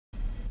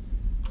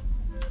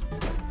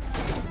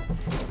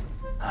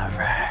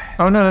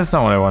Oh no, that's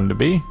not what I wanted to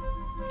be.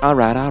 All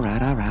right, all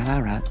right, all right,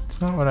 all right.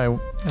 It's not what I...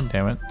 God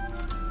damn it.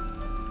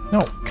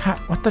 No, God,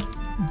 what the...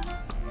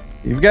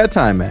 You've got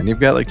time, man. You've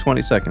got like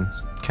 20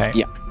 seconds. Okay.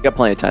 Yeah, you got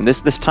plenty of time.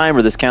 This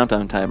timer, this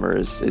countdown timer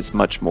is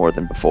much more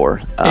than before.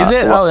 Is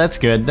it? Well, Oh, that's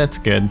good. That's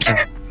good.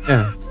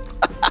 Yeah.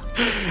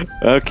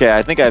 okay,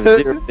 I think I've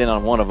zeroed in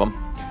on one of them.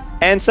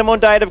 And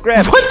someone died of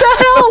gravity. What the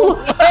hell?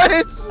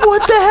 What?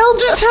 What the hell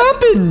just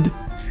happened?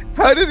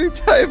 How did he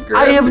die of gravity?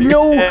 I have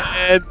no...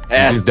 You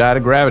just died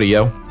of gravity,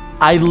 yo.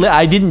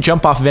 I didn't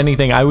jump off of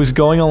anything. I was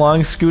going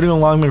along, scooting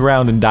along the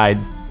ground and died.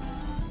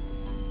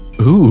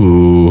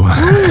 Ooh. All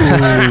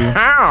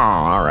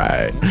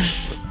right.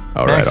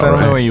 All right. Max, I don't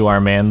know where you are,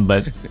 man,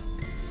 but...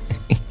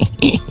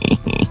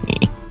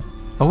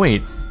 Oh,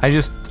 wait.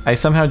 I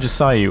somehow just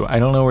saw you. I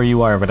don't know where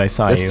you are, but I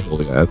saw you. That's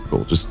cool. Yeah, that's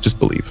cool. Just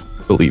believe.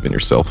 Believe in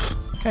yourself.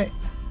 Okay.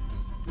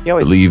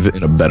 Believe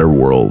in a better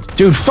world.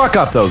 Dude, fuck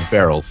up those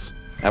barrels.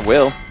 I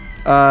will.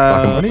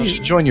 You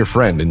should join your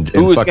friend and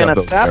Who's fuck gonna up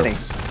those stop me?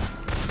 barrels.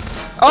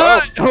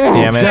 Oh,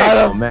 Damn it.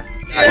 Oh, man.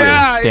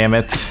 yeah. Damn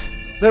it.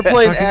 They're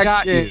playing Fucking X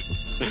got you.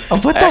 games. Oh,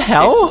 what the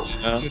hell?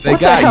 They What the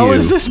got hell you.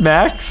 is this,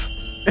 Max?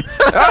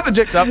 Oh, the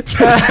jig's up.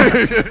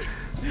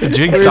 The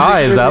jigsaw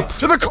is up.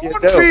 To the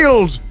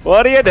cornfield.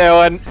 What are you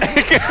doing?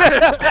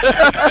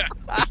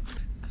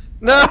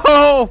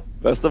 No!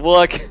 Best of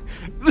luck.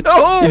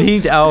 No! Did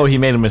he? Oh, he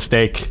made a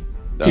mistake.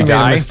 He made a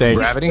Die mistake.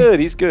 from gravity? Good,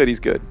 he's good, he's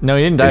good. No,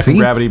 he didn't die Is from he?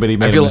 gravity, but he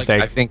made a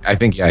mistake. I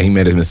think, yeah, he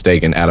made a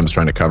mistake, and Adam's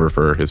trying to cover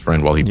for his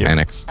friend while he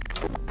panics.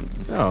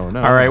 Oh,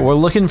 no. All right, we're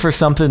looking for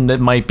something that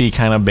might be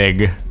kind of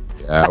big.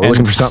 Yeah, we're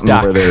looking for something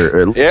stuck. where they're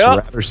it looks Yep.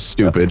 rather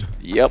stupid.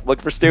 Yep,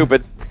 look for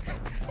stupid.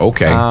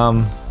 Okay.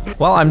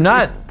 Well,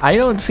 I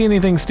don't see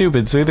anything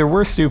stupid, so either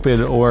we're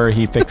stupid or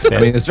he fixed it. I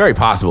mean, it's very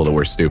possible that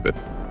we're stupid.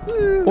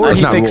 or Let's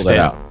he not rule fixed that it.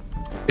 out.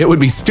 It would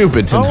be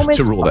stupid to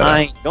rule that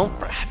out. Don't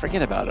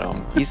forget about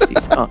him. He's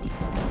gone.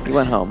 He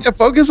went home. Yeah,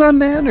 focus on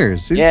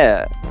Nanners.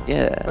 Yeah.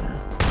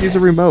 He's a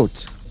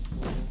remote.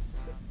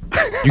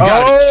 You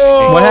got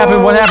it. What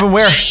happened? What happened?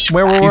 Where? He's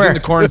in the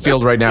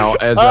cornfield right now.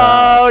 As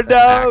Oh no!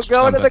 axe or Go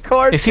to something. the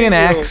corn. Is he an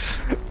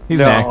axe? He's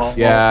No. an axe.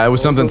 Yeah, it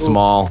was something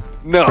small.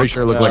 No. Pretty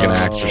sure it looked like an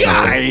axe or something.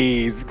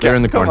 Guys, They're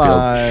in the Come cornfield.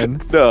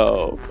 on.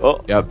 no.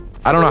 Oh. Yep.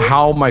 I don't know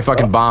how my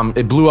fucking bomb,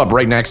 it blew up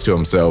right next to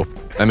him, so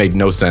that made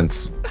no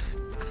sense.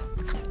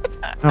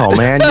 Oh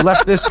man, you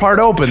left this part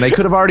open. They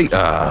could have already.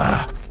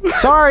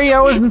 Sorry, I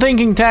wasn't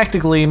thinking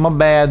tactically. My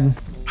bad.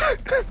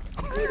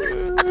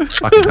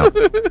 Fucking hell.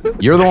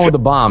 You're the one with the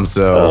bomb,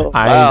 so.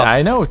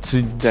 I know. To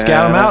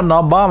scout him out and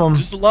I'll bomb him.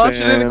 Just launch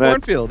it in the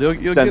cornfield.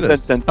 You'll get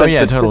us. Oh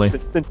yeah, totally.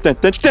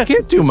 I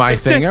can't do my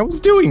thing. I was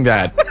doing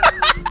that.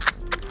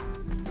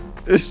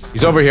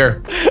 He's over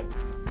here.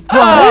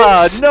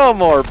 Ah, no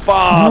more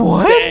bombs.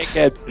 What?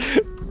 Dang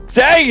it.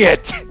 Dang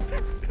it.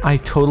 I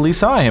totally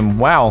saw him.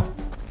 Wow.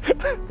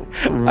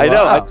 I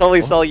know. I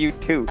totally saw you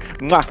too.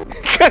 Mwah.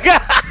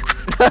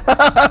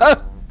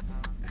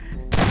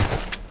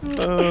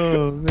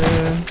 Oh,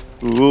 man.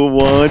 Who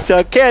wants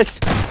a kiss?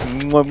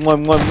 Mwah, mwah,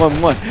 mwah, mwah,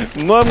 mwah.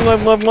 Mwah, mwah,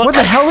 mwah, mwah. What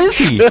the hell is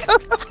he?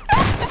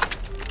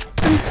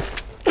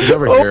 He's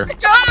over here.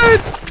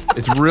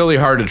 It's really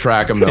hard to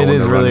track him, though. It when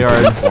is they're really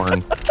running hard. through the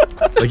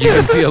corn. Like, you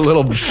can see a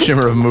little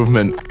shimmer of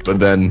movement, but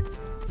then.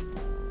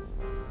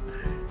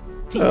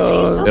 Do you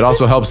see something? It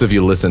also helps if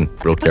you listen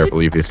real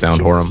carefully, if you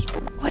sound whore him.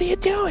 What are you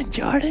doing,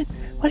 Jordan?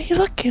 What are you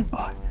looking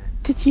for?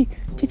 Did you?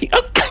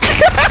 Oh.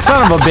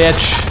 Son of a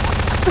bitch.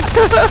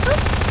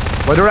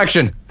 What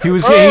direction? He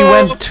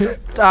went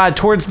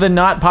towards the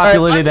not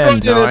populated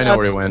end. No, I know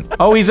where he went.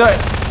 Oh, he's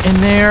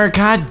in there.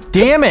 God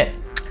damn it.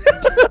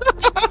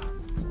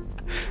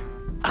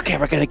 Okay,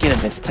 we're gonna get him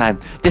this time.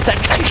 This time.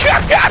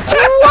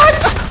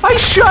 What? I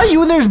shot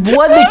you and there's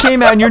blood that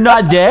came out and you're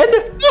not dead?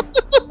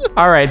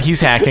 Alright, he's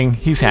hacking.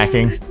 He's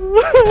hacking.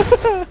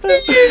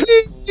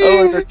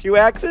 Oh, are there 2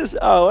 axes?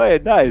 Oh, hey,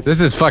 nice. This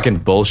is fucking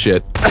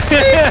bullshit. Got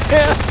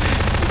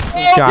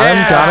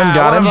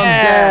him.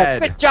 Yeah,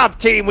 good job,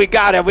 team. We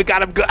got him. We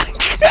got him good.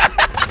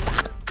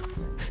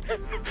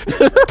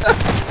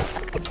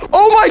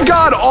 Oh my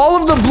god,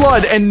 all of the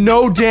blood and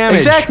no damage.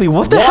 Exactly.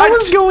 What the hell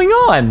is going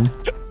on?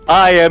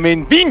 I am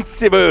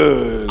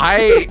invincible.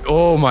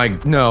 Oh my,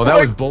 no, that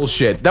was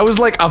bullshit. That was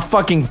like a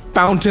fucking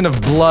fountain of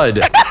blood.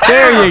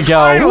 There you go.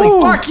 Finally,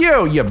 Ooh. fuck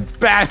you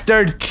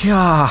bastard.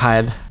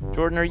 God.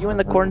 Jordan, are you in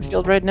the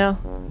cornfield right now?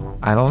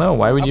 I don't know.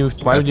 Why would you That's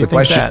the think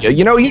question. that?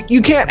 You know,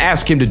 you can't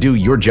ask him to do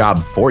your job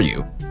for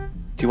you.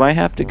 Do I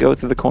have to go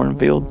through the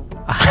cornfield?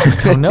 I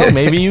don't know.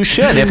 Maybe you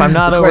should. If I'm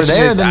not The over question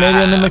there, is, then maybe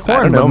I'm in the I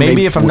corn. don't know, But maybe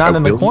maybe if I'm not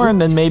in the will corn, you?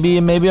 then maybe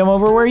I'm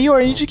over where you are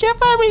and you just can't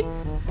find me.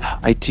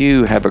 I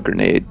do have a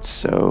grenade,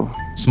 so.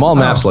 Small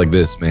maps like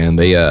this, man,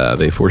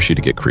 they force you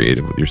to get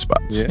creative with your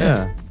spots.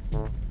 Yeah.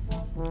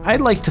 I'd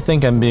like to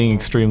think I'm being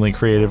extremely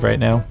creative right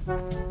now.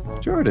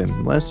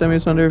 Jordan, last time he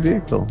was under a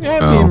vehicle. Yeah,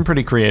 I'm Oh. being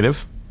pretty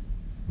creative.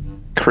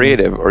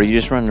 Creative, or are you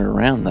just running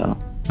around though?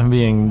 I'm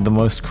being the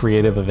most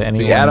creative of anyone.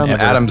 See, ever.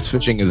 Adam's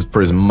fishing is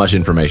for as much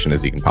information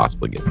as he can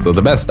possibly get. So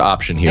the best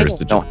option here I is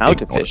to don't just know how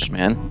to ignore fish, him.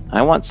 man.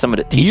 I want someone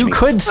to teach You me.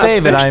 could say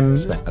that I'm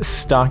Sad.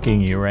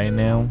 stalking you right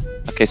now.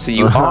 Okay, so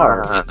you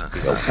are. Uh,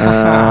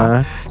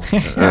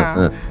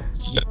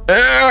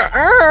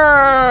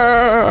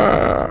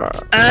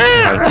 Alright,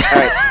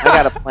 I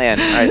got a plan.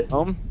 Alright,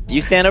 home.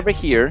 You stand over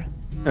here.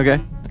 okay.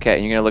 Okay,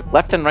 and you're gonna look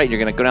left and right. You're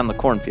gonna go down the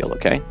cornfield.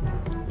 Okay.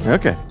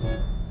 Okay.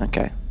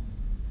 Okay.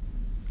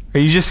 Are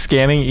you just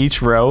scanning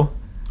each row?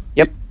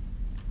 Yep.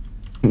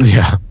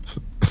 Yeah.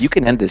 You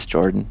can end this,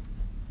 Jordan.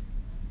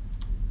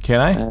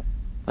 Can I?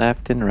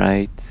 Left and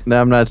right.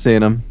 No, I'm not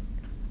seeing him.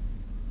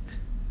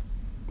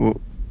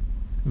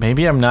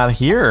 Maybe I'm not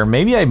here.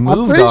 Maybe I I'm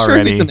moved pretty sure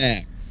already. he's an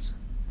axe.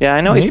 Yeah,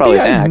 I know he's Maybe probably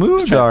I an axe.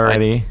 moved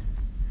already.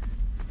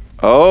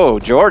 Oh,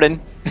 Jordan.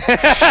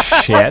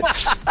 Shit.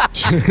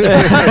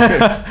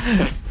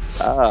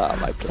 Oh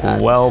my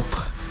god.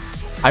 Welp.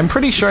 I'm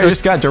pretty sure I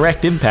just got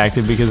direct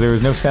impacted because there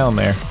was no sound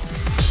there.